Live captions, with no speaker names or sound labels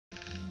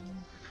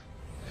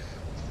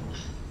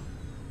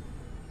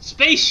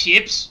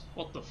Spaceships?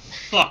 What the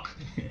fuck?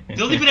 They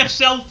don't even have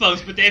cell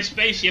phones, but they have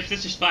spaceships.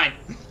 This is fine.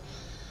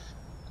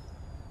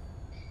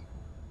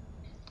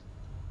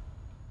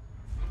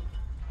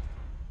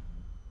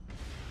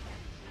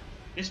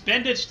 This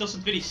bandage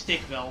doesn't really stick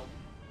well.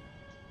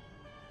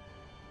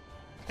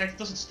 In fact, it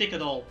doesn't stick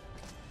at all.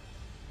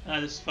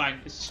 This is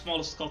fine. It's the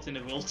smallest cut in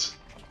the world.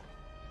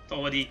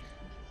 It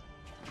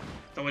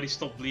already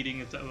stopped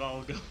bleeding a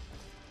while ago.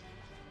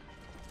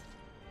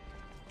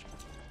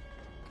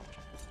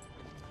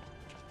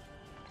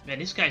 Man,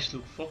 these guys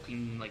look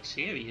fucking like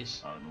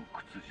serious.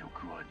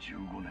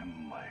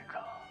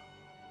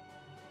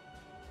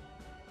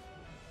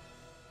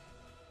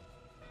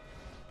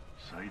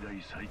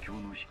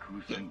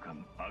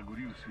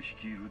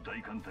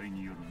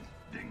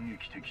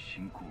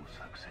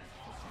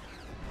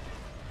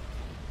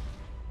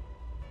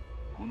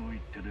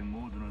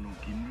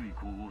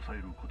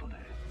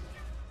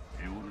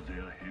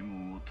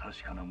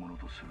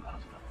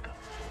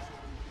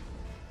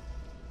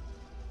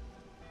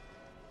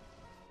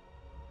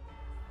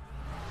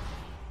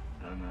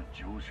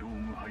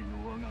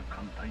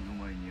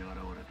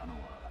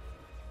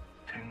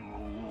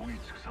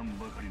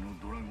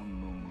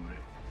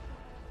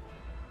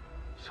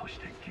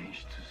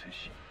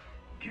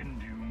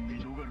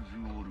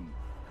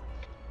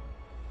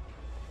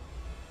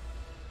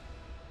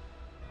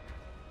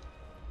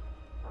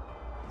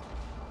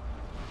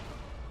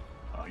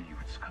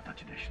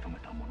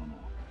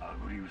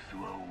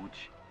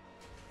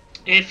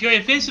 If your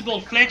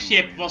invincible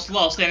flagship was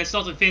lost, then it's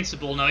not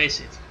invincible now, is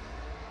it?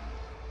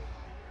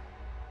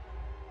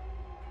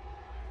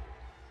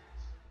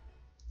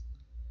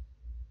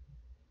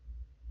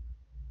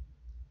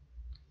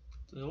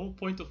 The whole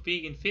point of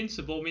being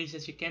invincible means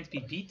that you can't be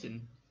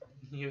beaten.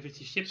 Your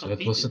ship so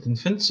it wasn't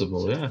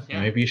invincible, yeah.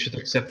 Maybe you should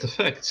accept the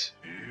fact.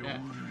 Yeah.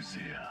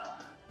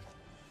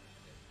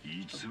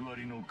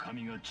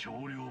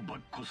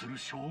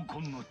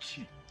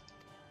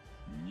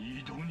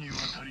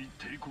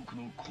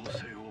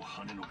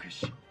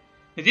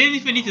 They didn't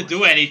even need to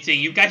do anything.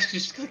 You guys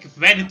just like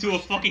ran into a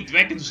fucking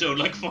dragon zone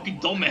like fucking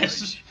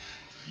dumbasses.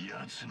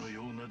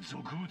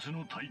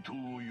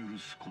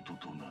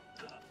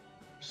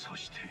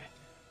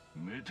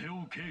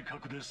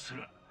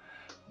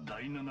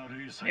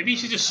 Maybe you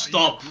should just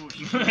stop.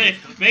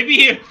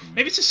 maybe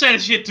it's a sign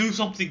that you should do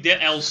something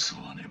else.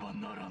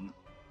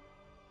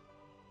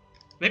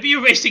 Maybe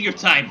you're wasting your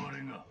time.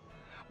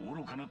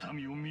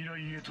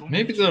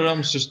 Maybe the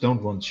realms just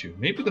don't want you.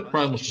 Maybe the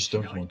primals just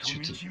don't want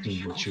you to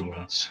do what you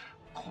want.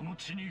 I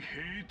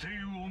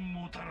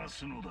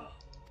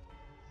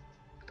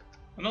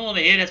don't want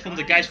to hear that from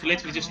the guys who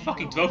literally just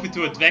fucking drove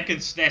into a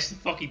dragon's nest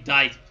and fucking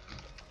died.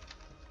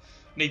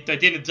 They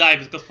didn't die,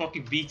 but got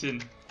fucking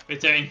beaten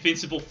with their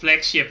invincible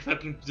flagship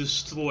fucking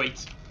destroyed.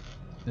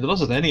 It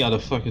wasn't any other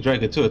fucking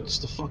dragon too, it's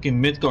the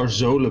fucking Midgar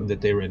Zolom that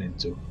they ran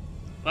into.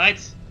 Right?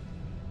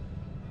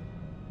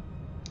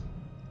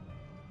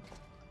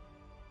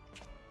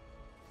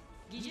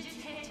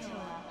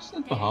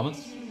 Isn't it Bahamut?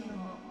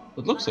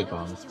 It looks like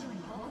Bahamut.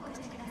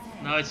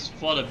 No, it's his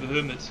father,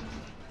 Bahamut.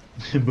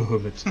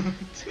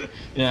 Bahamut.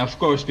 Yeah, of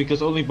course,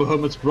 because only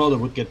Bahamut's brother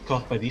would get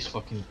caught by these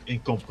fucking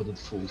incompetent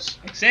fools.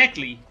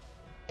 Exactly.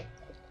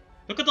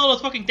 Look at all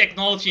that fucking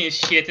technology and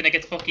shit, and they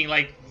get fucking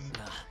like...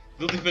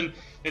 Don't even...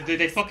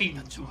 They fucking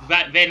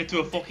ran into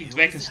a fucking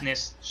dragon's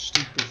nest.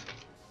 Stupid.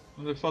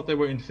 Well, they thought they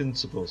were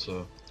invincible,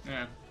 so...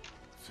 Yeah.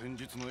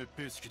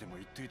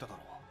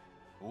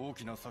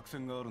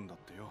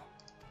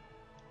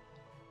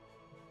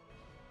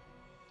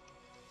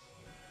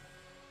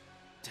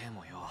 で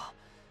もよ、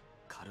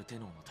カルテ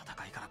ノーの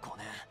戦いから5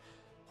年、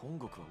本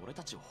国は俺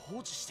たちを放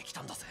置してき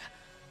たんだぜ。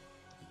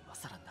今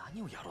さら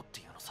何をやろうっ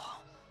ていうの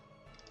さ。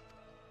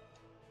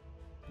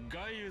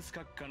ガイウス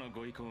閣下の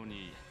ご意向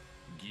に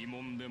疑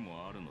問で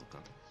もあるのか。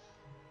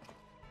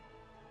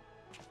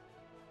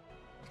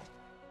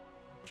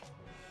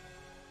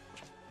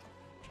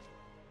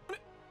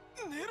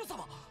ネロ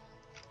様。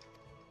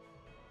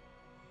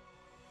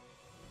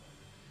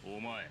お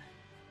前、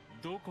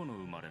どこの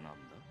生まれなんだ？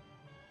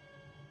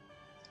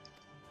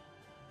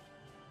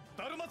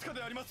ダルマツカ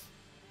であります。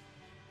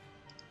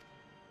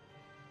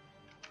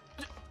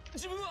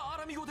自分はア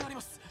ラミ語であり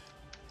ます。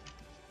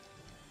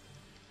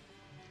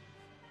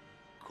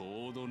コ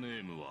ードネ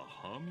ームは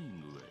ハミ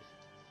ングウェ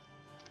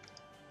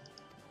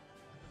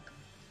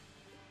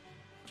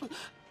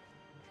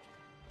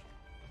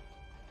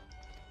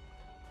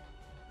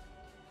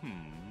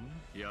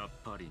イ。やっ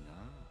ぱりな。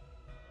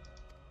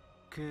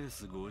ケー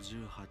ス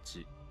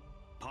58。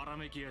パラ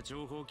メキア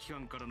情報機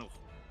関からの。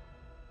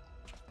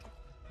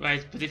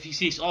Right, but if he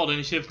sees all, then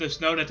he should have just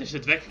known that there's a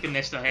dragon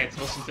nest ahead,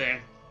 wasn't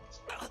there?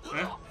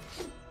 Huh?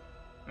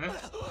 Huh?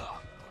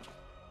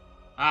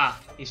 Ah,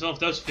 he's one of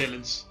those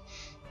villains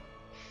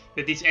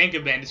that needs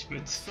anger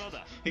management.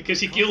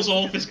 Because he kills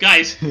all of his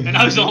guys, and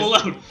now he's all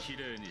alone.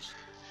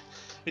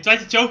 He tried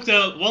to choke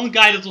the one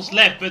guy that was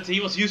left, but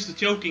he was used to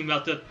choking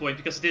at that point,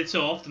 because he did it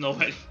so often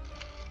already.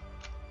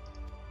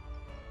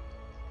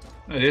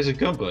 Oh, there's a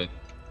gunblade.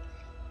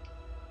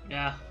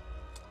 Yeah.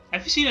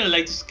 Have you seen the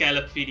latest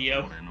Scallop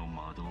video?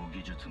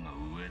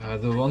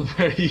 The one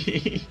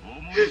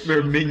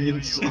where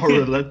minions are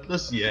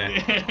relentless? Yeah.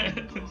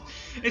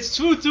 It's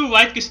true too,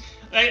 right? Because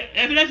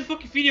every a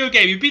fucking video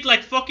game, you beat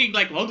like fucking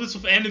like hundreds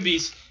of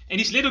enemies, and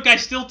these little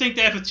guys still think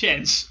they have a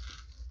chance.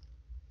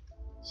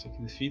 So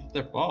you defeated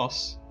their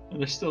boss, and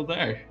they're still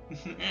there.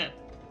 Yeah.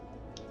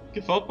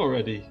 Give up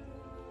already.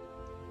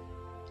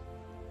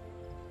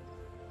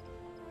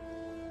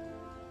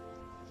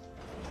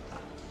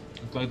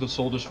 It's like the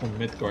soldiers from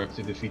Midgard have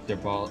to defeat their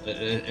boss.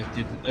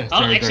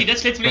 Actually,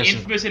 that's literally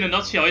Infamous in a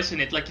nutshell, isn't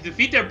it? Like, you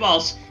defeat their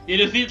boss, you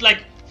defeat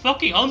like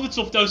fucking hundreds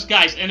of those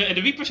guys, and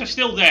the Reapers are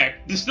still there.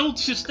 They're still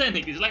just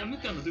standing. It's like, I'm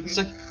not gonna do this.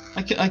 It's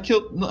like, I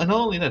killed, not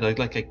only that,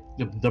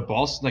 the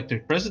boss, like the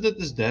president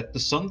is dead, the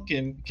sun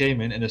came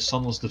in, and the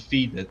sun was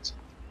defeated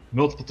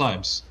multiple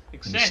times.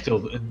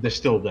 Exactly. And they're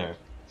still there.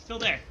 Still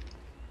there.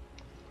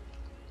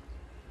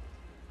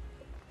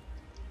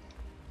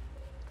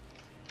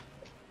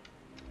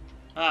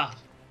 Ah.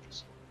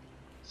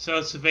 So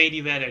it's a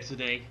rainy weather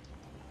today.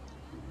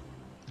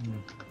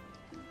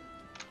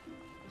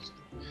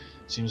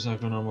 Seems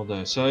like a normal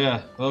day. So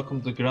yeah,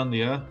 welcome to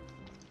Grandia.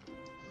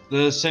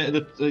 I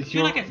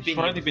feel like I've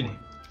been here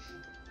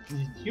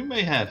You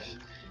may have.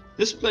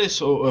 This place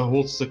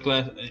holds the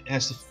class,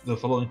 has the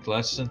following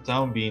classes in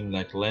town, being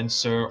like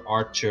Lancer,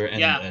 Archer,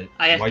 and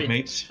White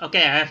Mage.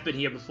 Okay, I have been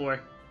here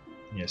before.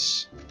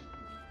 Yes.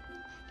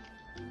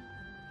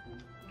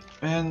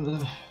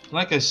 And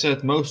like I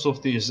said, most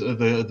of these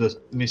the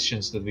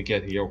missions that we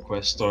get here, or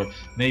quests, are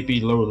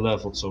maybe lower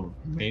level, so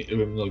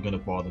I'm not gonna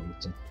bother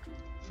with them.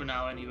 For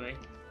now, anyway.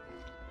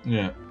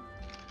 Yeah.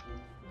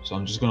 So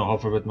I'm just gonna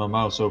hover with my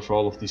mouse over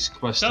all of these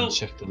quests and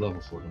check the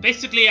level for them.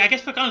 Basically, I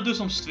guess we're gonna do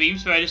some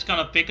streams where I just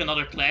kind of pick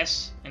another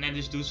class and then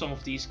just do some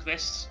of these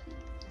quests.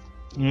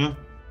 Yeah.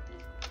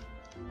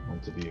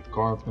 Want to be a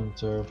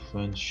carpenter,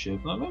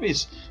 friendship. No,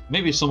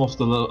 maybe some of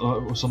the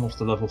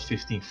level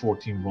 15,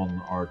 14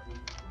 one are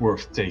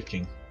worth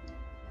taking.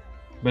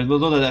 But we'll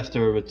do that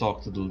after we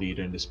talk to the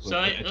leader in this place.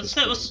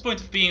 So what's the point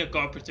of being a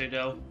carpenter,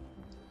 though?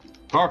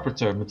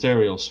 Carpenter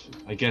materials,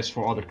 I guess,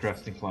 for other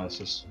crafting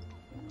classes.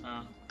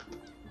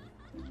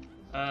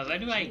 Where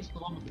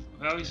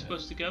are we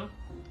supposed to go?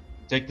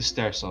 Take the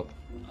stairs up.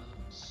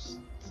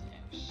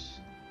 Stairs.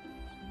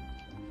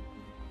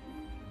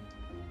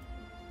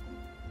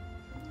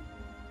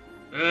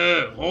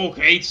 Hulk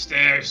hates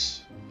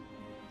stairs.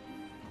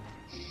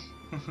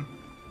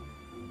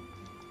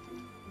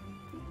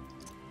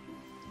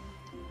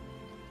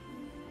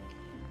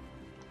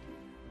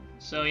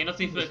 So you're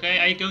not even okay.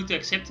 Are you going to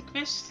accept the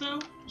quest though?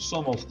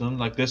 Some of them,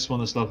 like this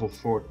one is level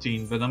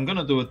 14, but I'm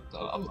gonna do it.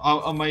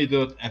 I might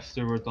do it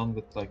after we're done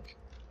with like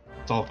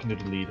talking to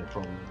the leader,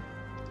 probably.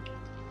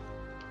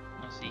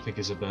 I see. I think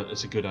it's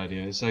a good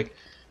idea. It's like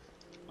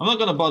I'm not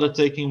gonna bother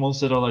taking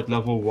ones that are like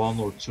level 1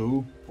 or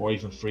 2 or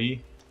even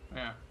 3.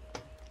 Yeah.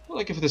 Well,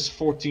 like if it is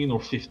 14 or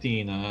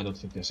 15, I don't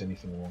think there's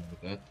anything wrong with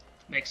that.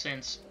 Makes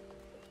sense.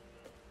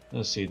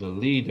 Let's see, the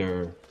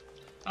leader.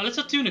 Oh, let's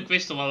attune the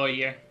crystal while we're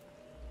here.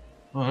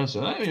 Oh,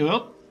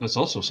 that's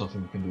also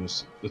something we can do,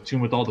 is attune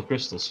with all the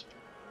crystals.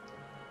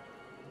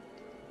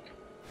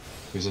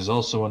 Because there's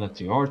also one at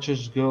the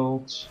Archer's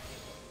Guild.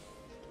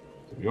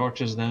 The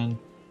Archers then.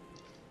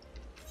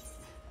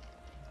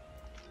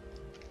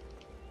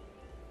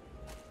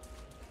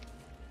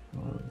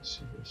 Oh, let's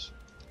see this.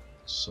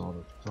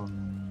 Solid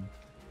tongue.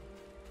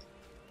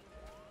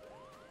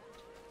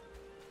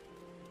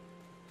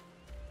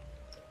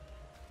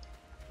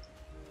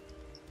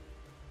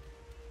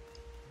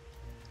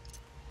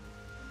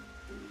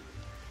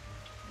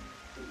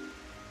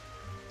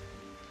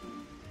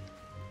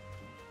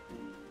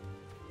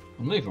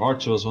 I believe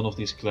Archer was one of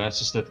these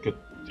classes that could,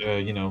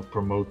 you know,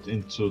 promote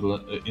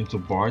into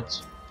Bard,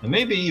 and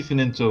maybe even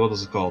into what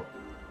is it called,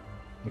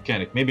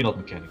 Mechanic. Maybe not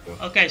Mechanic though.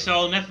 Okay, so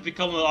I'll never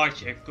become an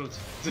archer. Good.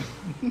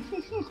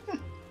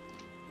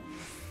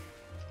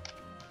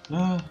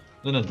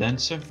 Then a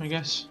dancer, I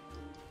guess.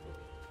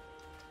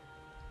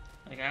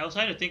 Like I was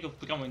either think of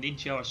becoming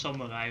ninja or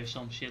samurai or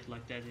some shit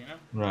like that, you know?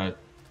 Right.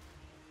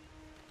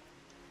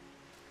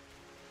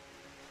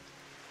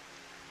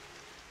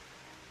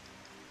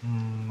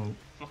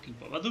 Fucking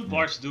what do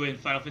bards do in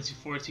Final Fantasy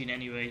XIV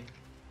anyway?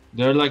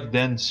 They're like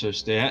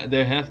dancers. They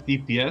have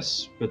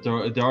DPS, but there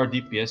are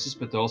DPSs,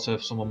 but they also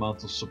have some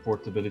amount of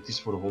support abilities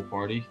for the whole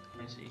party.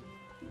 I see.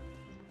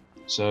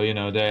 So you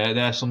know they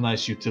have some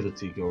nice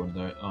utility going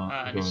there.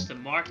 This is the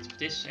marked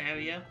this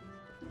area.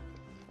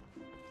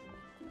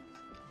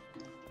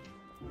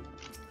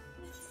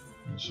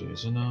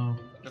 So now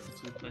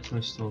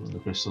crystal. The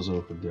crystal's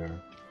over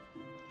there.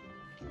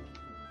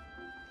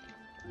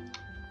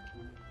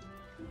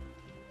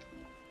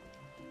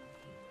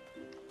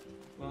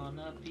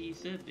 Wanna be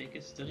the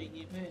biggest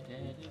dreamer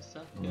that is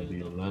a Wanna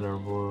be a leather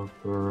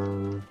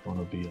worker.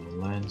 Wanna be a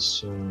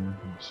lancer.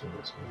 So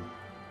that's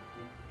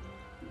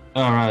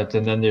alright,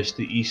 and then there's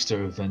the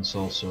Easter events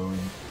also. And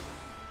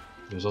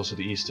there's also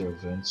the Easter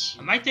events.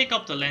 I might take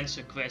up the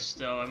lancer quest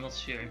though. I'm not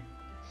sure.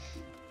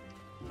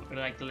 Or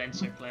like the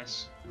Lancer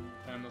class.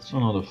 I'm not sure.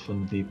 Another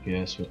fun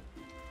DPS. But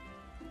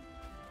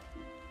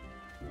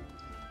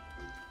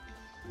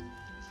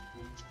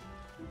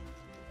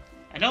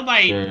I know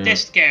my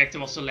test character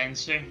was a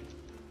Lancer.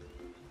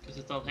 Because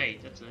I thought, hey,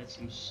 that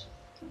seems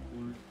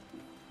cool.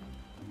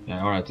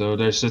 yeah, alright, though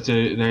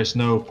there's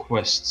no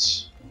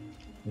quests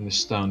in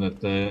this town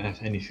that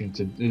have anything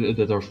to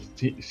that are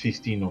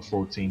 15 or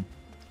 14.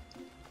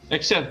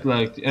 Except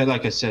like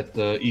I said,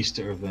 the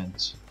Easter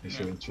event, if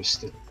you're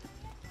interested.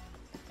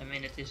 I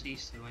mean, it is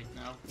Easter right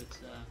now, but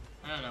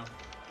I don't know.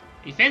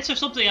 Events are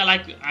something I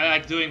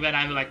like doing when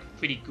I'm like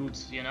pretty good,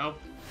 you know?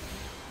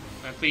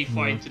 I'm pretty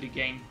far into the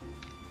game.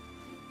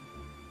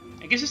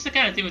 I guess it's the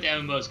kind of thing with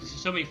MMOs, because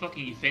there's so many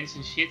fucking events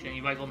and shit, and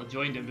you might want to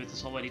join them, but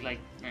it's already like,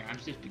 man, I'm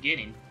just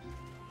beginning.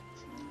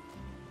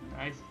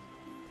 Right?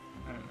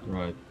 I don't know.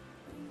 Right.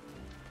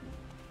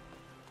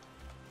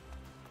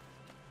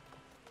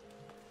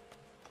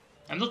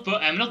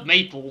 I'm not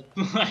Maple.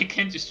 I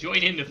can't just join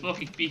in the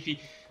fucking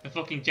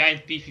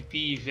giant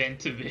PvP event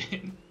to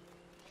win.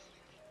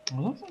 I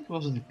don't think it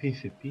was the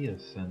PvP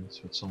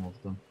events with some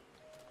of them.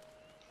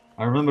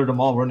 I remember them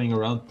all running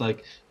around,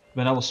 like,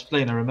 when I was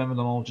playing, I remember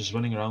them all just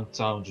running around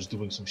town, just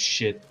doing some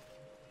shit.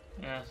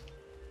 Yeah.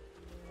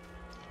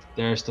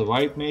 There's the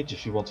White Mage,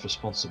 if you want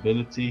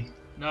responsibility.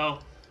 No.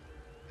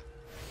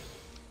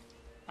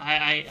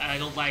 I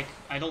don't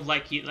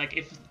like it, like,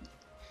 if...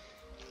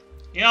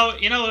 You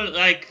know,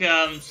 like,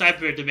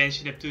 Cyber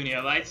Dimension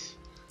Neptunia, right?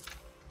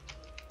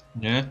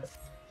 Yeah.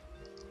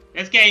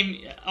 That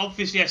game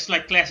obviously has,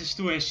 like, classes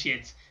too and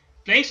shit.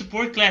 Playing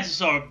support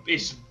classes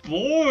is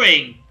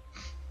boring!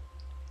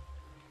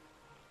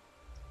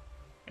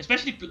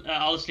 Especially,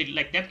 honestly,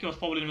 like, Neptune was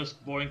probably the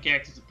most boring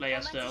character to play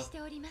as, though.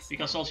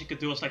 Because all she could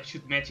do was, like,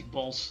 shoot magic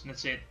balls, and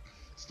that's it.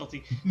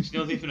 It's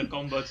not even a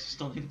combo, it's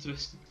just not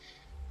interesting.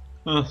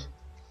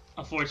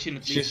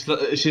 Unfortunately.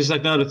 She's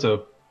like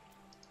Naruto.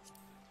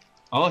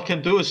 All I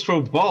can do is throw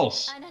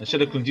balls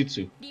instead of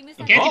Kunjutsu.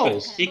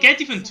 He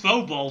can't even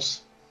throw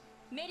balls.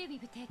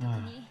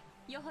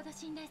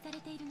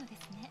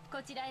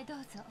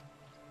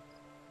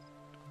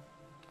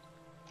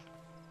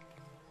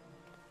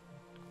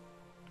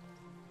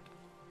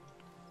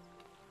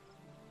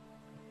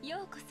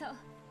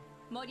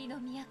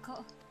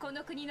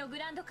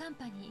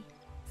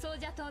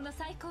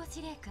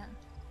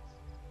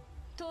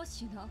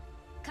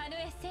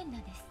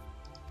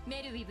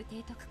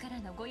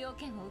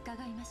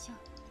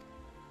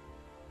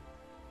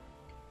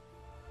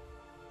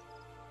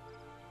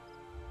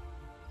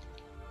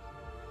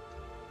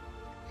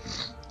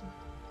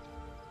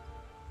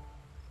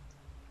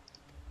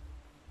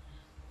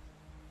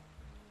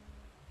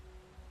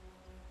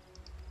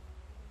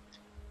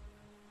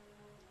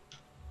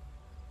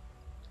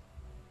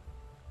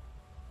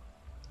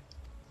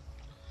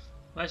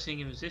 Rising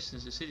in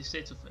resistance, the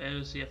city-states of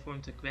Eorzea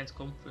formed the Grand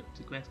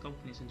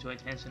Companies and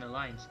joined hands in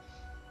alliance.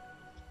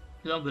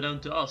 Unbeknown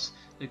to us,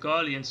 the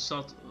Guardians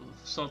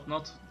sought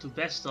not to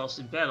best us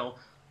in battle,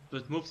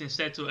 but moved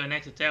instead to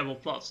enact a terrible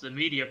plot, the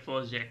Meteor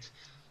Project,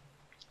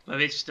 by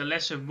which the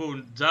lesser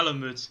moon,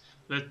 Dalamut,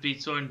 would be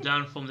torn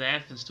down from the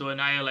heavens to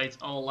annihilate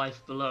all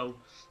life below.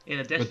 In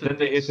a desperate but then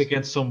they hit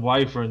against some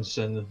wyverns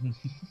and...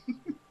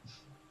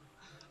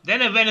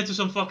 Then I ran into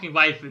some fucking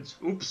wyverns.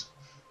 Oops.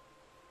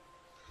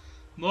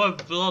 More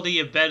bloody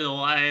a battle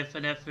I have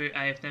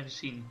never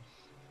seen.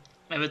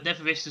 I would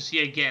never wish to see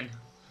again.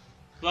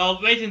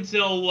 Well, wait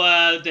until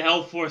the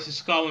Hell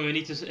Forces come and we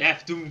need to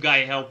have Doom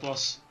Guy help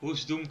us.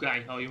 Who's Doom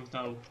Guy? Oh, you'll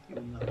know.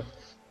 You'll know.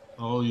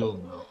 Oh, you'll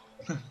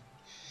know.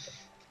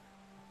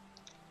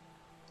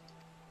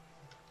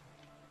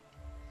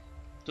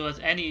 So that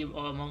any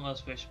among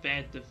us were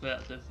spared the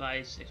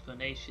device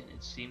explanation,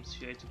 it seemed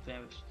sure to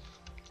perish.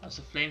 As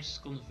the flames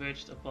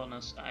converged upon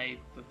us, I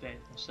prepared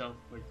myself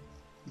for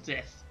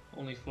death,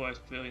 only for its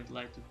brilliant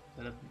light to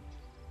develop me.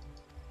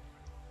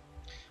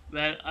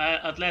 When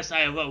at last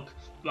I awoke,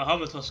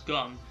 Bahamut was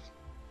gone,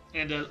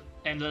 and the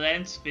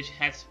land, which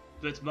had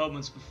but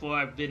moments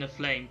before been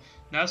aflame,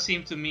 now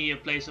seemed to me a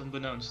place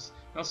unbeknownst,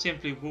 not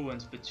simply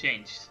ruined, but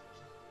changed.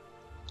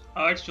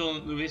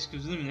 Archon Louis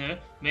Kuzumne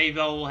may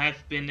well have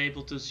been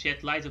able to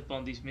shed light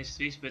upon these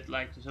mysteries, but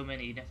like so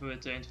many, he never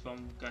returned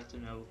from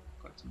Carteneau.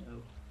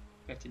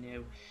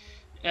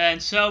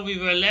 And so we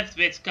were left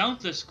with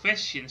countless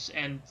questions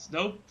and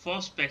no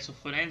prospects of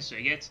an answer,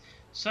 yet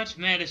such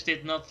matters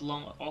did not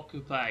long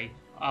occupy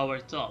our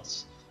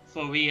thoughts,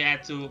 for we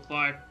had to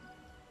part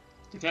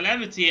the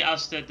calamity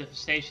as the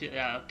devastation,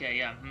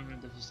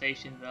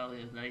 devastation, well,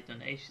 it laid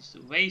donations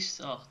to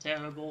waste, oh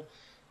terrible.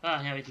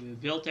 We to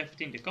rebuild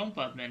everything, the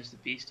compound managed the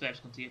beast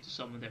tribes continued to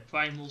summon their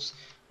primals,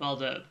 while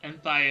the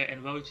empire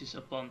encroaches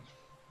upon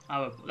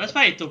our... That's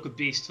why it took a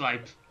beast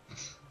tribe.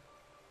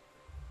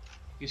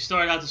 You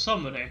started out a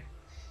summoner.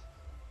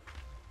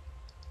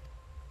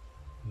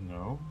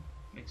 No.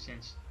 Makes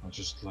sense. I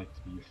just like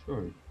to be a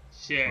furry.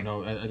 Sure. Oh,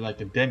 no, I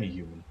like a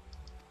demi-human.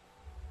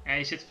 Yeah,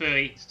 you said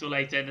furry. It's too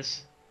late,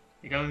 Dennis.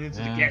 You're going into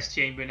the gas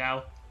chamber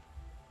now.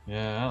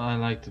 Yeah, I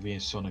like to be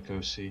in Sonic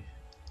OC.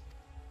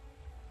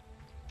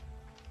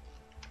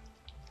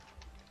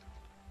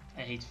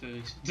 I hate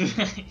furries.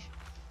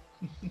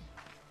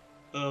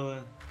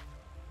 Oh.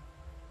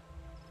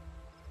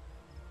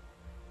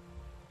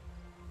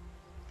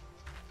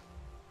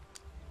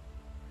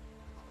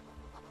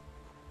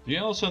 Do you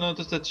also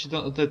notice that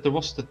that there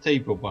was the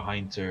table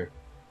behind her?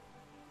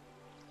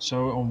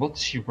 So on what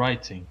is she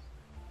writing?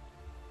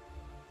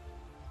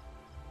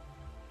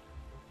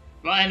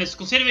 Well, and it's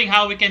considering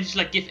how we can just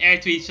like give air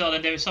to each other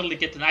and then we suddenly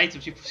get an item.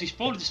 She's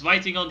probably just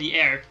writing on the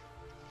air.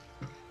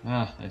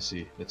 Ah, I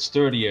see. Let's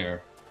stir the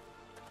air.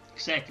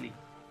 Exactly.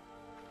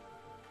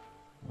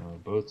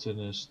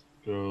 Botanist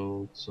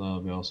Guild.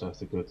 We also have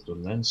to go to the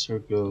Lancer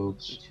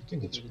Guild. I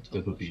think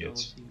that would be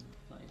it.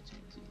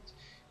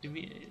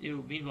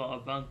 You meanwhile are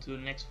bound to the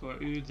next for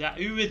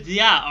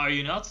Ul'Dah, are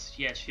you not?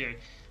 Yeah, sure.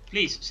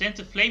 Please, send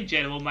the Flame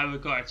General my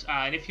regards.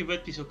 And if you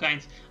would be so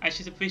kind, I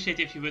should appreciate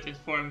if you would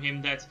inform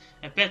him that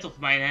a pet of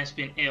mine has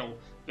been ill,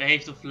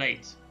 behaved of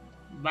late.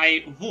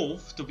 My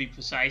wolf, to be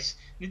precise.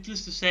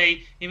 Needless to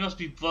say, he must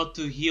be brought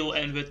to heal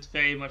and would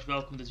very much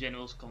welcome the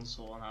General's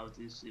counsel on how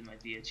it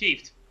might be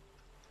achieved.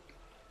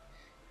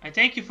 I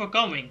thank you for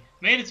coming.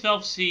 May the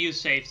 12 see you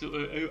safe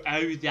to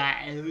Ul'Dah.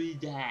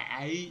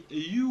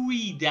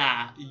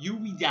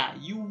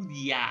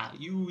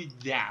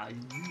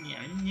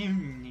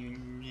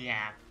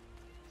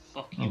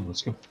 Fuck you. Oh,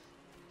 let's go.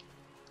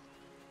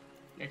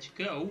 Let's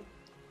go.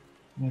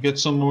 We'll get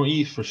some more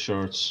Ether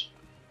shards.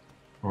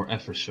 Or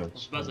Ether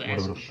shards. I was about to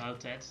ask about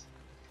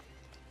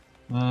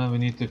that. We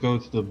need to go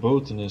to the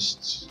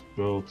Botanist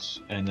Guild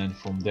and then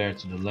from there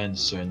to the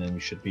Lancer and then we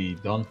should be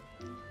done.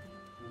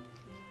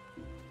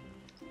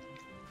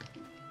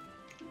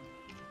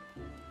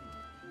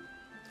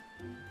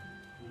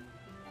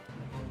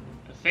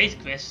 A Faith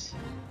Quest?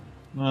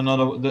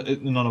 Another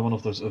one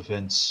of those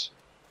events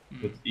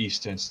with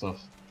Easter and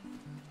stuff.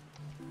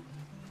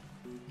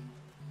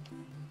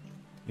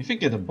 You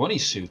think get a bunny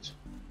suit?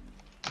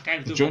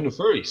 Kind of to join the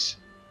furries.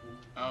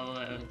 I'll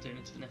turn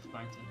it to never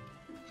mind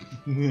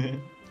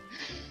then.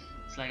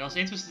 It's like I was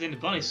interested in the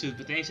bunny suit,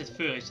 but then he said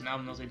furries, and now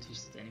I'm not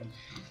interested anymore.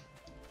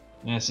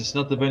 Yes, it's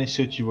not the bunny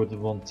suit you would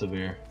want to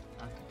wear.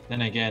 Okay.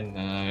 Then again,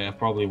 I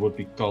probably would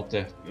be caught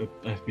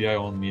FBI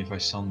on me if I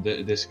saw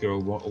this girl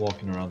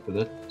walking around with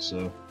it.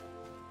 So.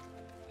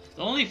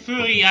 The only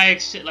furry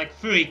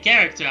furry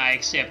character I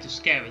accept is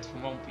Carrot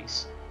from One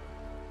Piece.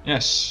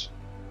 Yes,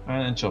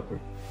 and Chopper.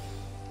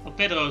 Well,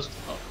 Pedro's.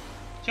 Oh.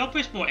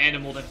 Chopper's more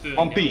animal than furry.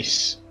 One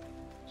Piece.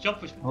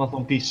 Chopper's. I love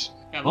One Piece.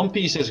 Yeah, One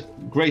Piece has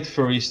great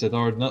furries that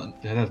are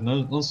that have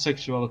no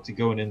sexuality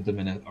going in them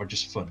and are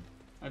just fun.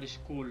 That is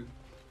cool.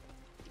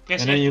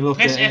 Press and then you look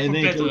press at, F for and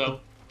then Pedro.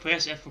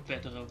 Press F for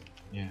Pedro.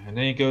 Yeah, and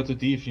then you go to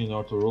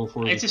DeviantArt to roll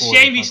for. It's a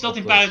shame he's not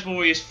in Pirate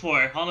Warriors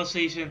 4.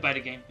 Honestly, he shouldn't buy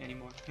the game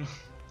anymore.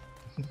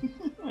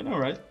 I know,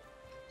 right?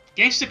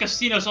 Gangster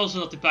Casino's also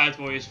not in Pirate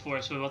Warriors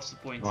 4, so what's the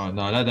point? Oh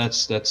no,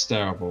 that's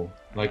terrible.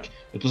 Like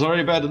it was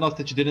already bad enough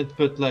that you didn't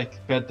put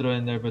like Pedro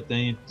in there, but then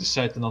you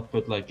decide to not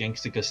put like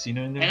Gangster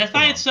Casino in there. And I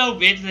find it so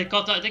weird that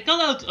they cut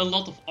out a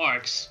lot of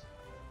arcs.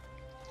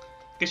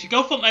 Because you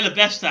go from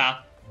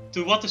Alabasta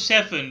to Water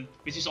 7,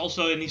 which is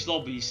also in these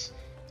lobbies.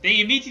 Then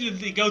you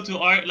immediately go to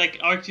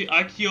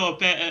Archeo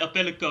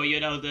Apelico, you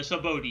know, the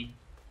Sabodi.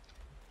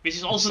 Which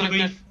is also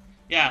the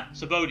yeah,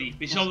 Sabodi.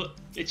 Which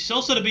is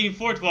also the Being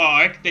Fort War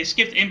arc. They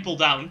skipped Impel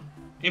Down.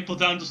 Impel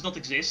Down does not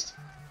exist.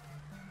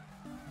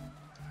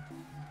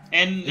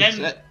 And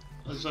then...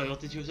 oh, sorry,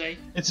 what did you say?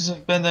 It's as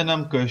if Bandai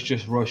Namco is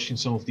just rushing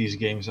some of these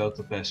games out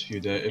the past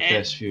few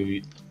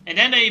and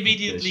then they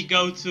immediately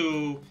go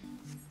to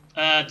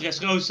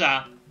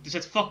Dressrosa to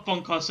said fuck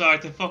Punk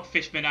Hazard and fuck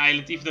Fishman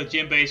Island, even though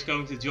Jinbei is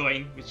going to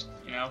join, which,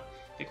 you know,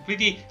 they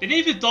didn't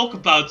even talk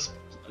about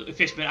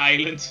Fishman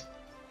Island.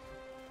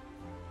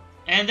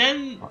 And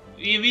then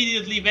we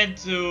immediately went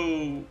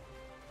to,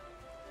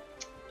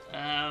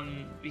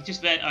 we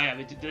just went, oh yeah,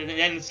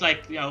 then it's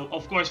like, you know,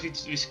 of course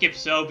we skipped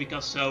So,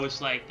 because So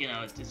is like, you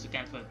know, it's a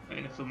kind of an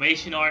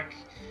information arc,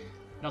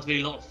 not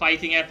really a lot of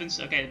fighting happens,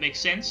 okay, that makes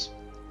sense.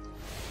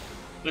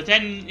 But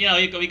then, you know,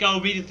 we go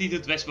immediately to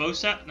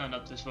Dressrosa. No,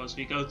 not Dressrosa.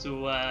 We go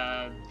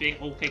to Big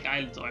Whole Cake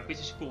Island arc, which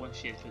is cool and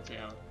shit. But you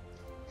know,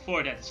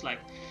 before that, it's like,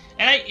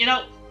 and you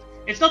know,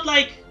 it's not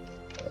like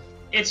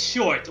it's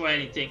short or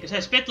anything, because I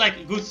spent like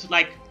a good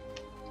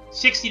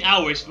 16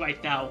 hours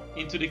right now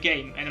into the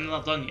game, and I'm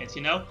not done yet.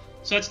 You know,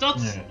 so it's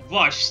not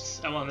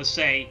rushed. I want to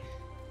say,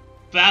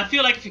 but I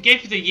feel like if you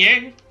gave it a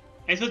year,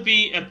 it would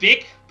be a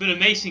big but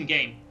amazing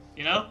game.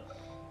 You know,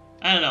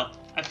 I don't know.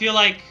 I feel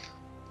like.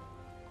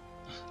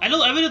 I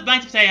wouldn't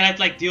mind if they had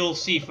like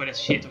DLC for that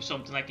shit or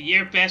something, like a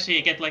year pass and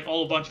you get like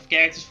all a bunch of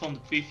characters from the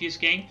previous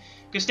game.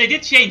 Because they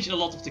did change a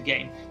lot of the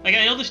game. Like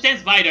I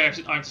understand why there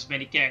aren't as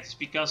many characters,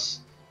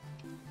 because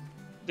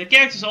the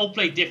characters all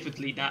play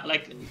differently now,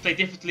 like play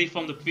differently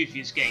from the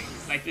previous game.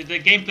 Like the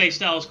gameplay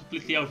style is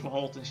completely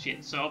overhauled and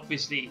shit, so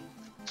obviously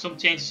some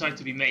changes are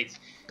to be made.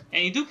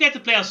 And you do get to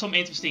play as some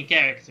interesting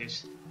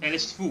characters, that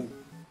is true.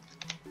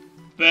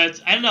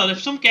 But, I don't know,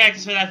 there's some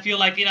characters that I feel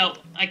like, you know,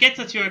 I get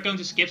that you're going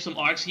to skip some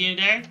arcs here and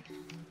there.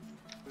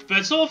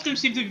 But some of them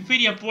seem to be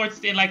pretty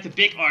important in like the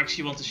big arcs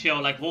you want to show,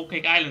 like Whole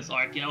Cake Island's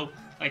arc, you know?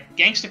 Like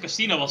Gangster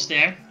Casino was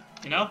there,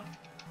 you know?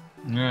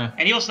 Yeah.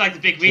 And he was like the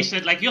big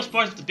reason, like he was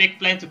part of the big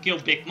plan to kill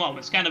Big Mom.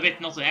 It's kind of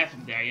weird not to have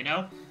him there, you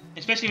know?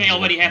 Especially when you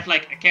already have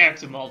like a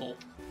character model.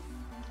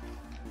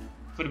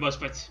 For the most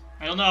part.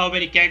 I don't know how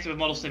many character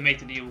models they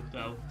made in the U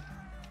though.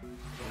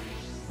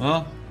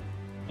 Well,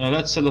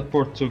 let's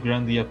teleport to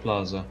Grandia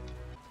Plaza.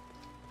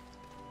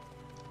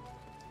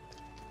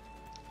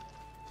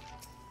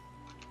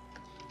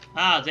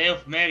 Ah, day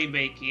of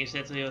merrymaking, is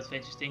that real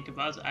adventures think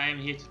about? I am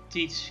here to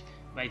teach,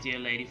 my dear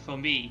lady. For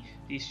me,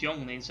 these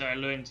younglings are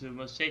learning to the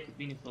most sacred,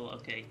 meaningful.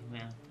 Okay,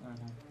 yeah,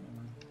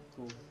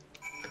 cool.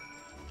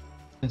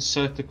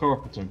 Inside the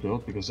Carpenter Girl,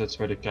 because that's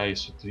where the guy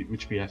is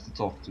which we have to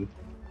talk to.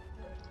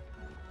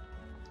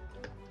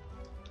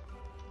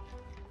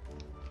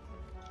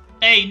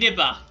 Hey,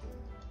 Nibba!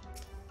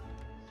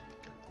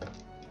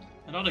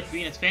 Another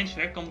green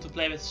adventurer come to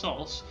play with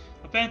souls?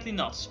 Apparently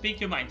not. Speak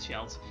your mind,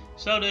 child.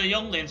 So the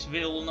younglings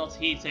will not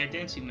heed their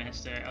dancing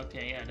master.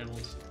 Okay, yeah, they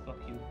won't. Fuck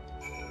you.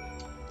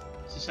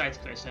 It's a side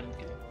quest, I don't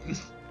care.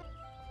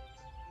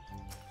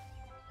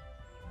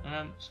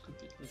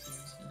 Stupid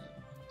buttons.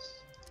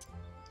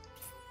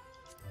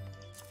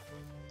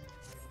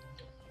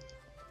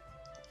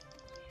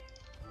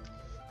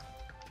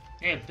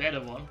 Hey, a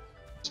better one.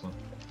 This one.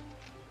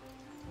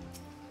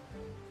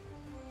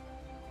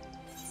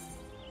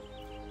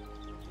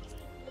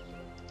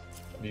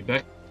 Be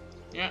back.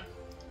 Yeah.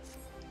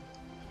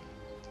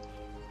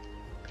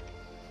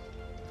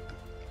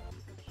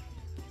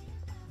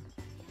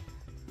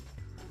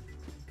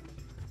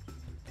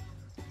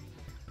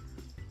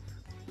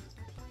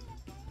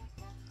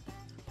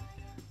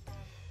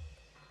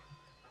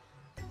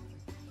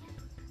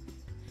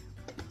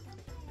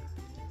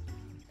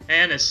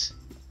 Hannes.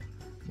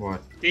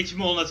 What?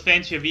 Digimon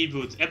Adventure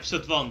Reboot.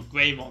 Episode 1,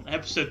 Greymon.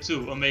 Episode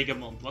 2,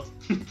 Omegamon. What?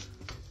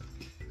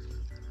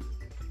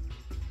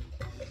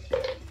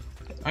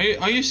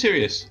 Are you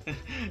serious?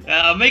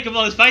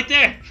 Omegamon is right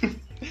there!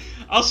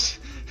 Als...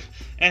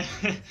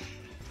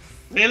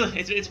 Well,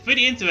 it's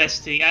pretty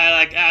interesting.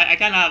 I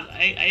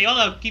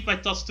wanna keep my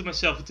thoughts to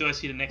myself until I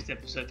see the next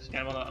episode. Cause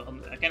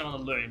I kinda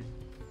wanna learn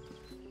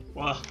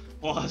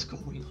what's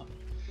going on.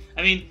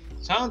 I mean,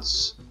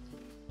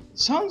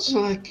 Sounds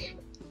like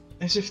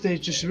as if they're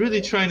just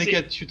really trying to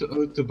get you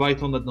to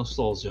bite on that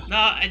nostalgia. no,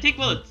 I think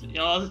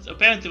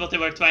apparently what they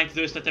were trying to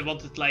do is that they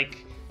wanted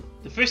like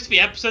the first 3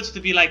 episodes to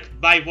be like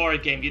My War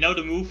Game. You know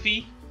the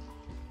movie?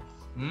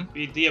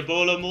 With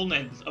Diabolomon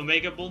and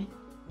Omegamon.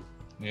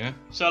 Yeah.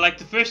 So like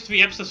the first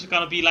 3 episodes are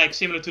gonna be like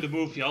similar to the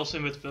movie,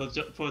 also with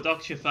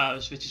production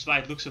values, which is why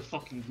it looks so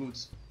fucking good.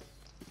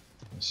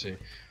 Let's see.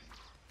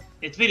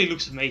 It really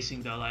looks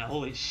amazing though, like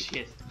holy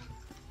shit.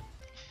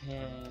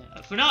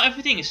 For now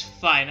everything is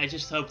fine, I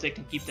just hope they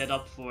can keep that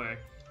up for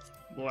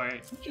more.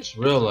 I just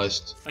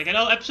realized. Like I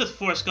know episode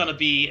 4 is gonna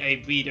be a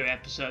breather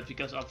episode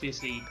because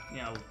obviously, you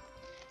know,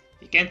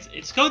 you can't,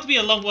 it's going to be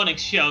a long running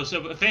show,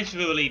 so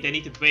eventually they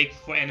need to break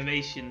for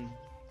animation,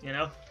 you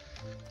know?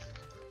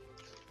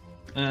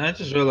 I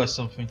just realized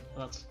something.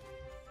 What?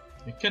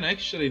 You can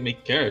actually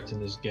make carrot in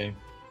this game.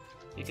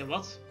 You can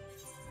what?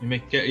 You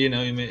make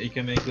you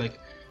can make like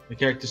the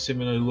character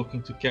similar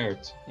looking to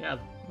carrot. Yeah,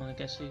 well, I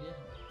guess you can.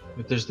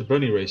 But there's the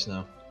bunny race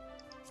now.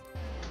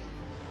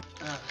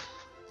 Ah.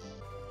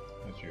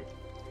 That's you.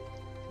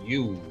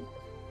 You.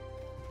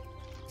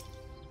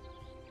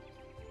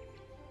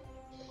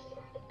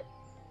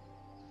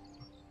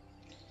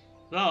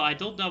 Well, I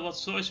don't know what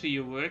source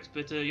you worked,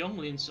 but the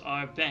younglings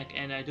are back,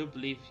 and I do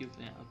believe you.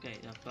 Yeah, okay,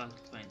 fine.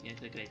 Yeah,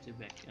 they're great. They're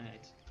back.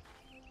 Alright.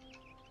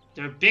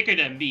 They're bigger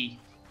than me.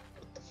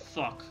 What the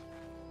fuck?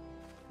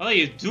 What are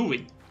you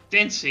doing?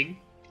 Dancing?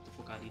 Get the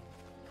fuck out of here.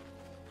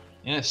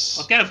 Yes.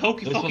 What kind of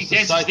hokey This fucking was the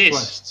dance is side this?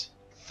 quest.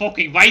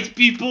 Fucking white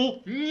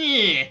people?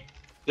 Yeah.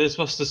 This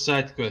was the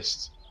side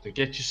quest to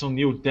get you some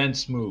new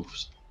dance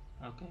moves.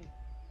 Okay.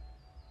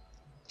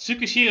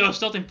 Tsukishiro is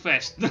not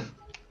impressed.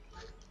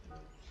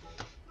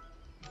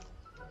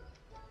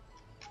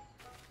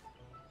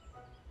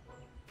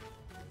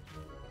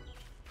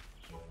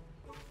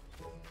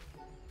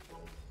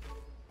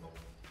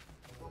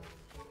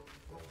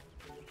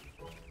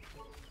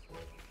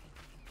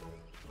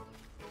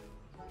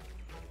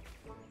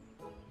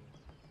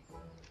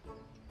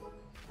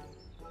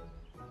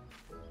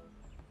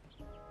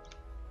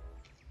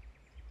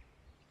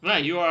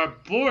 Well, you are a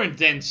born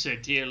dancer,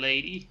 dear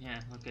lady.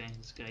 Yeah, okay,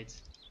 that's great.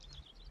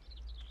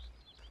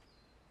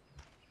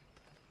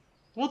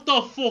 What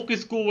the fuck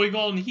is going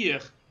on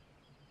here?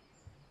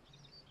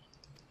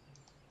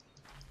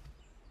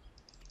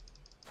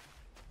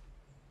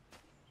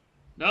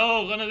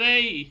 No, run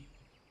away!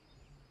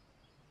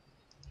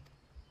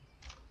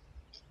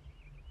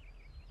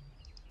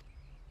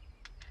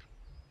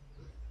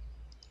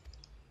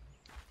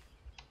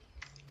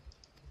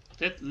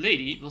 That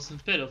lady was a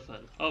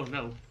pedophile. Oh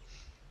no.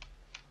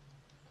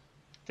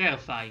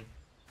 Terrifying.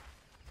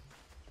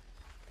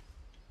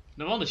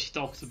 No wonder she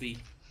talked to me.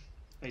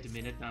 Wait a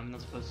minute, no, I'm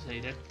not supposed to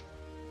say that.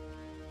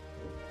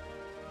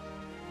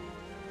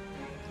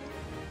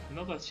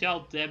 Not a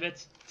child, damn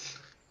it.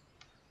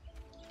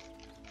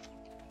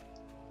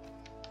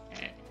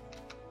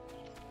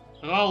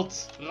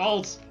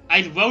 Rold,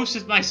 I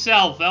roasted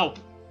myself, help.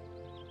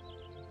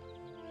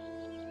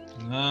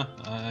 Nah,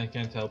 I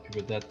can't help you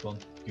with that one.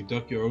 You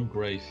dug your own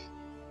grave.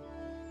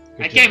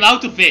 Good I job. came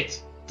out of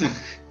it.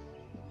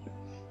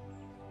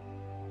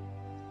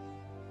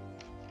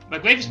 My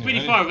grave is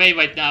pretty far away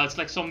right now. It's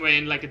like somewhere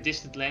in like a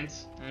distant land.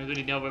 I don't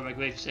really know where my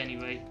grave is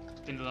anyway.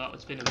 It's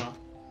been a while.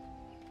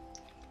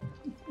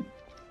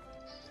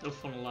 No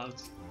fun allowed.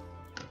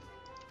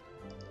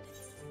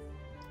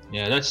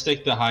 Yeah, let's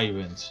take the high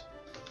wind.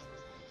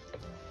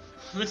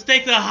 Let's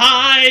take the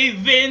high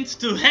wind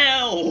to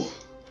hell!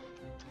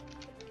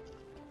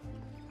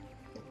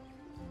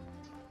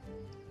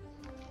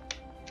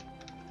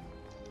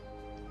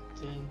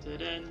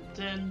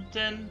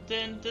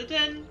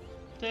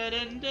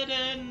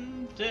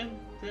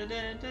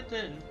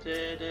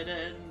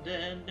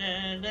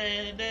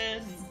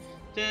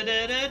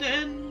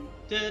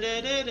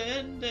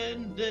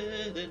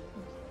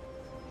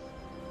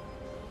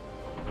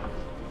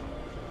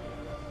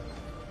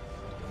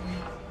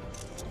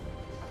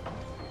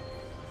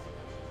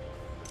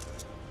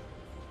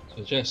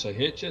 So Jess, I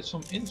heard you had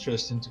some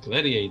interest into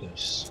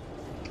gladiators.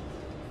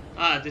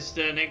 Ah, this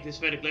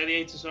is where the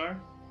gladiators are?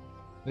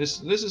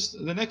 This is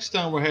the next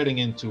town we're heading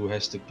into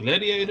has the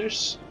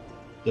gladiators,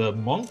 the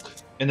monk,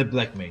 and the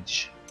black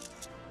mage.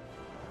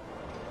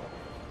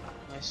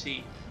 I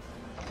see.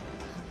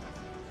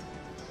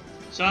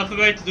 So if I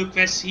were to do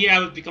quests here, I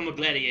would become a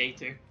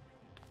gladiator.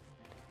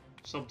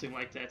 Something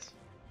like that.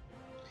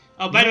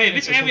 Oh, by the way,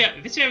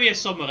 which area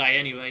is samurai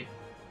anyway?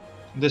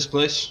 This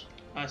place.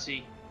 I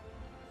see.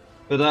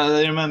 But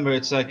I remember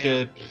it's like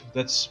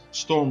that's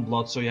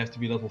Stormblood, so you have to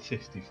be level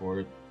 50 for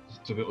it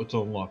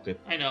to unlock it.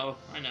 I know.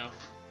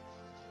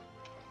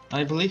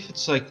 I believe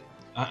it's like,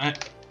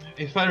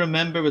 if I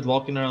remember with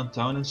walking around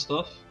town and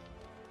stuff,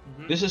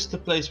 this is the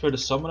place where the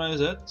samurai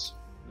is at.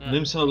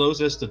 Limsa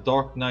has the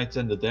Dark Knight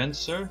and the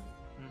Dancer,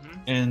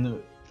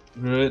 and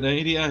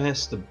Renadia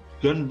has the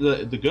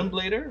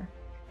Gunblader.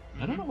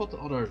 I don't know what the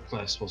other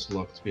class was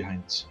locked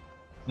behind.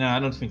 Nah, I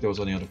don't think there was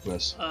any other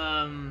class.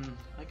 I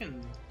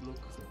can look.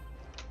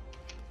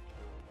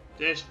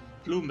 There's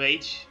Blue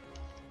Mage.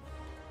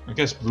 I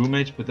guess Blue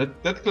Mage, but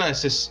that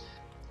class is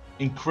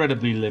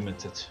incredibly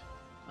limited.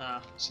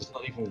 So it's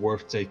not even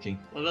worth taking.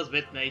 Well, that's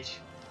Red Mage.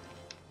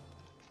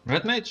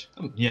 Red Mage?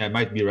 Oh, yeah, it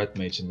might be Red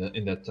Mage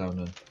in that town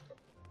then.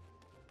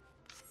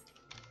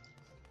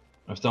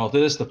 After all,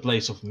 this is the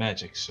place of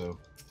magic, so.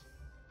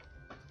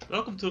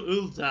 Welcome to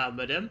Ul'Dah,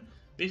 madam.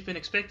 We've been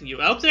expecting you.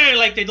 I hope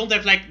they don't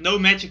have like no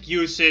magic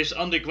users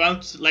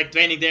underground like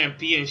draining their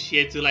MP and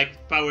shit to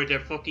like power their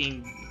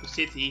fucking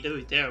city. That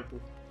would be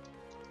terrible.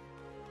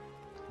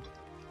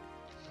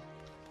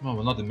 Well,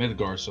 we're not in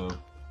Midgar, so.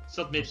 It's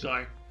not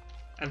Midgar.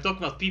 I'm talking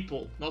about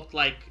people, not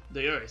like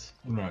the Earth.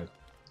 Right.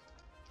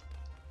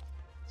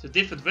 It's a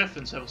different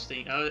reference I was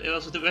thinking. I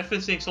was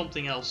referencing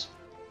something else.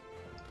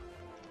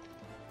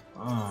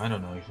 I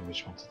don't know even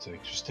which one to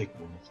take. Just take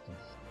one of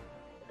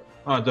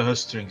them. The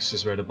Hustrings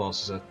is where the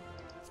boss is at.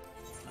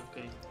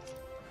 Okay.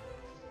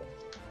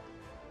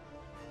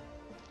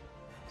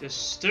 The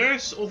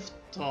Stirs of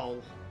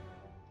Tal.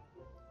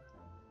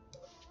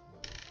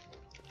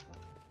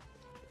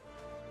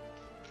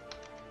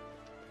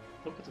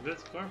 Look at the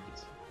red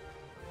carpet.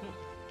 Oh.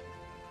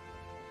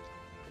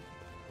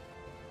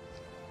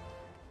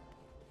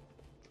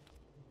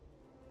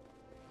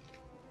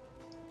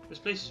 This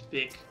place is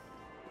big.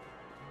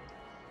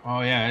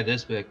 Oh yeah, it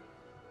is big.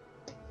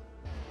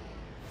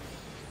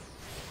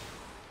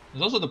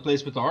 There's also the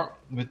place with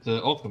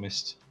the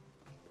alchemist.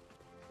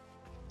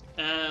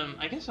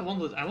 I guess I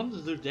wanted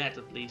to do that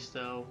at least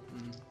though.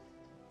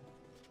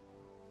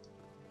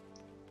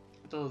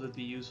 I thought it would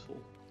be useful.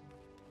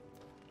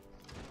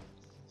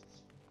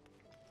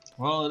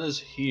 Well, it is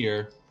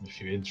here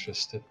if you're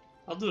interested.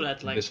 I'll do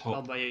that like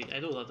I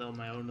do that on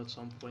my own at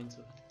some point.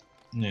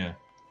 Yeah.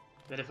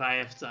 But if I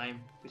have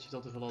time, which you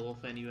don't have a lot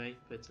of anyway.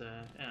 But you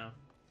know,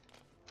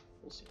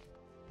 we'll see.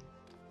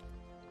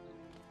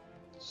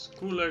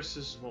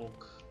 Schoolers'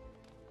 walk.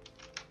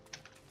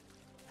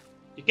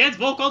 You can't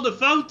walk on the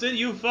fountain,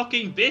 you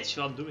fucking bitch!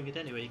 Well, I'm doing it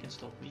anyway, you can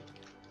stop me.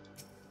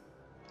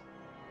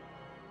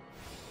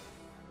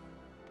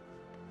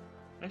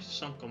 Where's the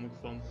sun coming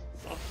from?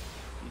 Oh,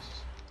 Jesus.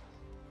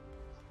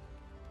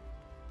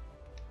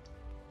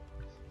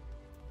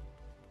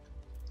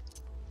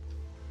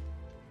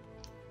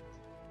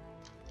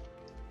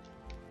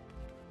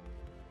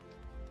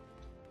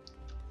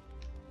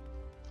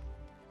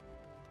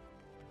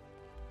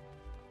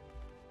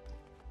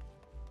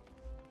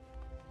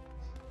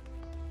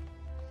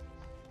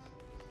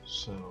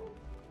 So,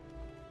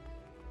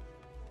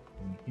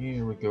 from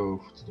here we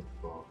go to the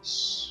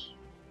boss.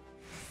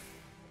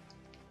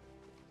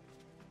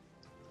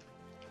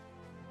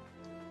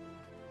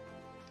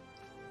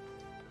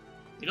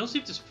 You don't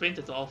seem to sprint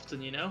it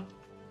often, you know?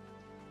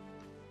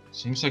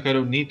 Seems like I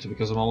don't need to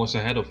because I'm always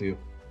ahead of you.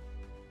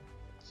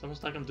 It's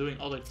almost like I'm doing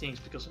other things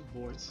because I'm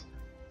bored.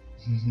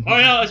 Oh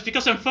no, it's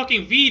because I'm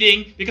fucking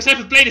reading, because I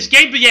haven't played this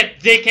game yet,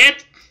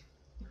 dickhead!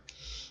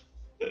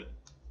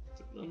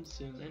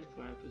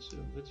 I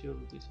presume, but you'll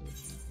do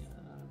something.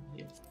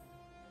 Yeah.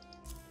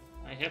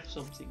 I have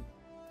something.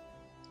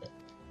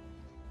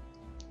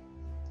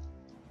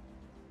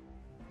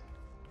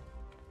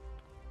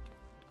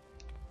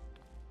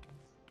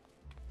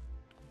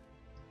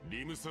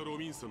リムサ・ロ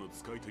ミンサの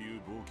使いとい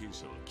う冒険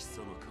者は貴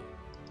様か。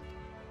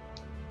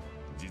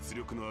実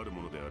力のある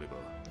ものであれば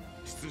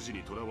出自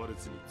にとらわれ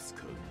ずに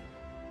使う。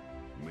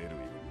メルより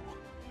も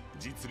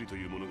実利と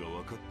いうものが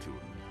分かっておる。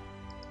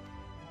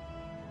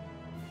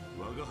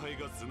我が輩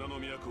が砂の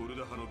都ウル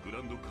ダ派のグ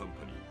ランドカン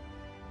パニー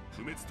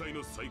不滅隊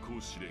の最高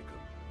司令官。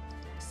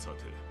さ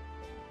て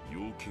要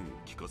件を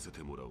聞かせ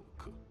てもらおう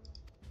か。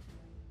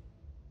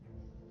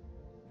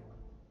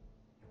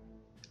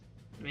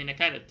I mean, I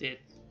kind of did,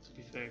 to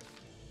be fair.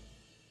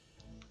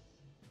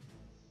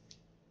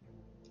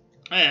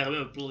 Oh yeah, I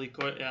remember bloody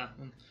court. Yeah.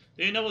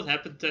 Do you know what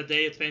happened that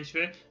day,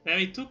 adventurer? When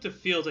we took the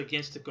field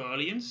against the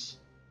Guardians?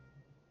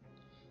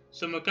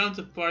 Some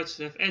counterparts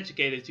have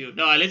educated you.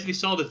 No, I literally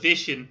saw the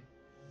vision.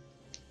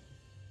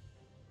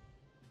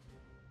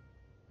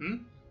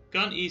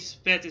 Gun E's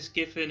pet is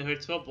giving her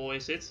trouble,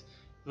 is it?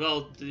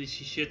 Well, she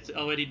should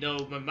already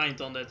know my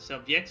mind on that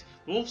subject.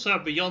 Wolves are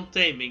beyond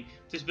taming.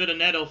 It is but a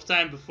matter of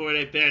time before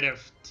they bare their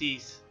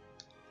teeth.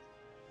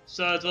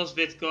 So it was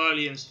with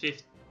Guardians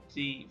 50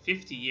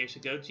 years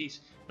ago. Jeez.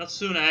 Not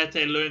sooner had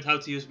they learned how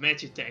to use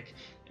Magitech,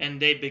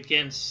 and they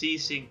began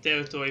seizing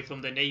territory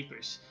from their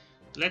neighbors.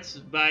 Led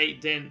by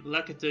then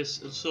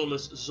Lacatus,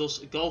 Solus, Zos,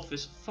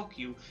 Galvus, fuck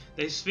you,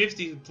 they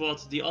swiftly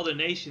brought the other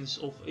nations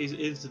of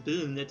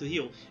into to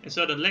heel, and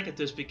so that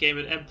Lacatus became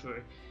an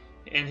emperor,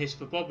 and his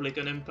republic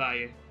an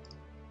empire.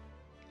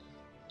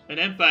 An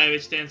empire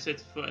which then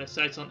set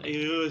sights on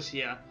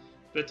Eorzea.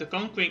 But the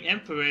conquering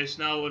emperor is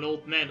now an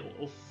old man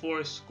of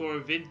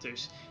 40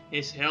 winters.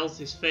 His health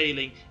is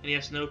failing, and he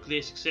has no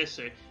clear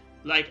successor.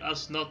 Like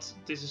us not,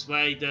 this is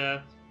why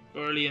the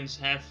Orleans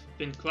have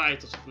been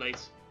quiet as of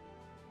late.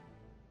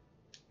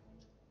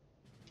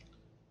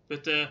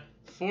 But the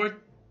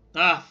 14th,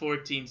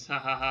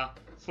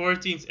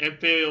 14th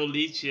Imperial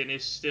Legion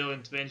is still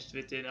entrenched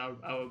within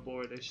our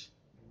borders.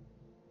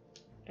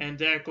 And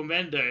their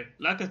commander,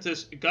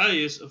 Lacatus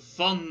Gaius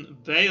von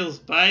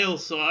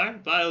Baelsar.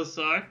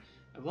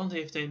 I wonder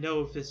if they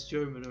know if it's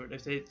German or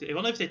if they. I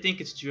wonder if they think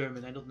it's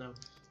German. I don't know.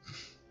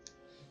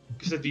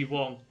 Because that'd be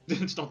wrong.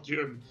 It's not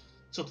German.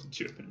 It's not a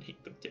German name.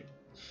 Goddamn.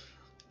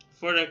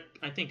 For the,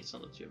 I think it's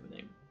not a German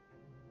name.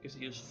 Because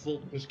they use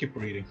von. Just keep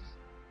reading.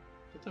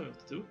 What do I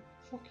have to do?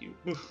 Fuck you.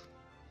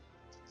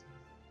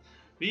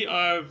 We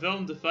are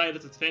Realm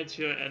Divided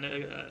Adventure and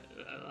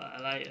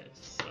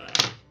Alliance.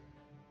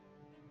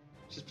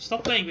 Just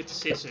stop playing with the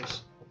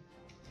scissors.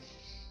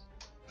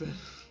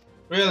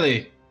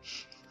 Really?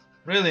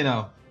 Really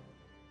now?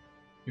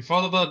 You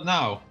thought about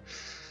now?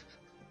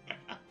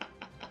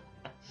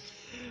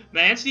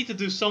 My hands need to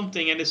do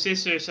something and the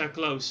scissors are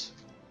close.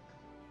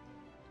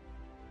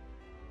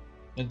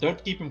 And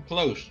don't keep them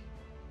close.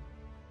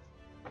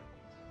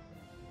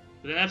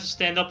 But then I have to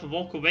stand up and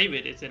walk away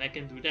with it, and I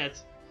can do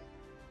that.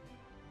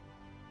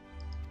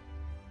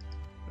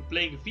 I'm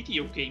playing a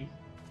video game.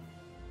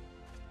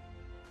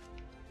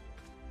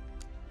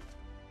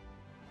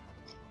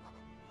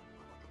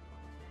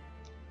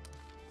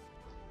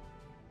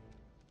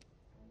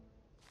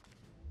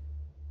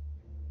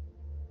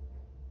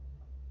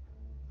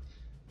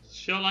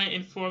 Shall I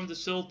inform the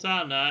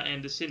Sultana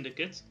and the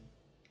Syndicate?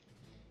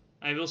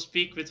 I will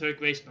speak with her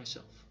grace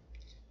myself.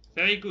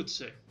 Very good,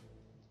 sir.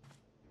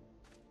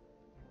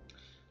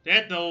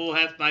 That will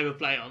have my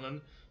reply on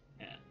them.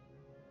 Yeah.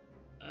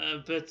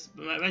 But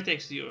my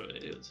thanks to your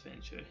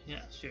adventure.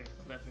 Yeah, sure,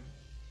 whatever.